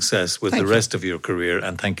every success with Thank the you. rest of your career,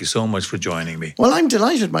 and thank you so much for joining me. Well, I'm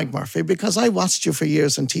delighted, Mike Murphy, because I watched you for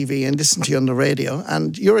years on TV and listened to you on the radio,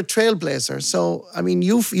 and you're a trailblazer. So, I mean,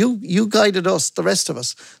 you guided us, the rest of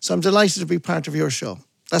us. So I'm delighted to be part of your show.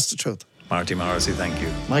 That's the truth. Marty Morrissey, thank you.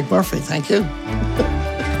 Mike Murphy, thank you.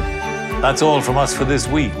 That's all from us for this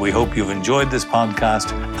week. We hope you've enjoyed this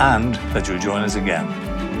podcast and that you'll join us again.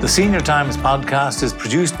 The Senior Times podcast is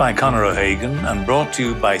produced by Conor O'Hagan and brought to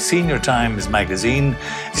you by Senior Times Magazine,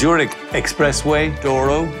 Zurich Expressway,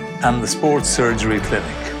 Douro, and the Sports Surgery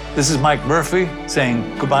Clinic. This is Mike Murphy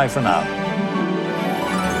saying goodbye for now.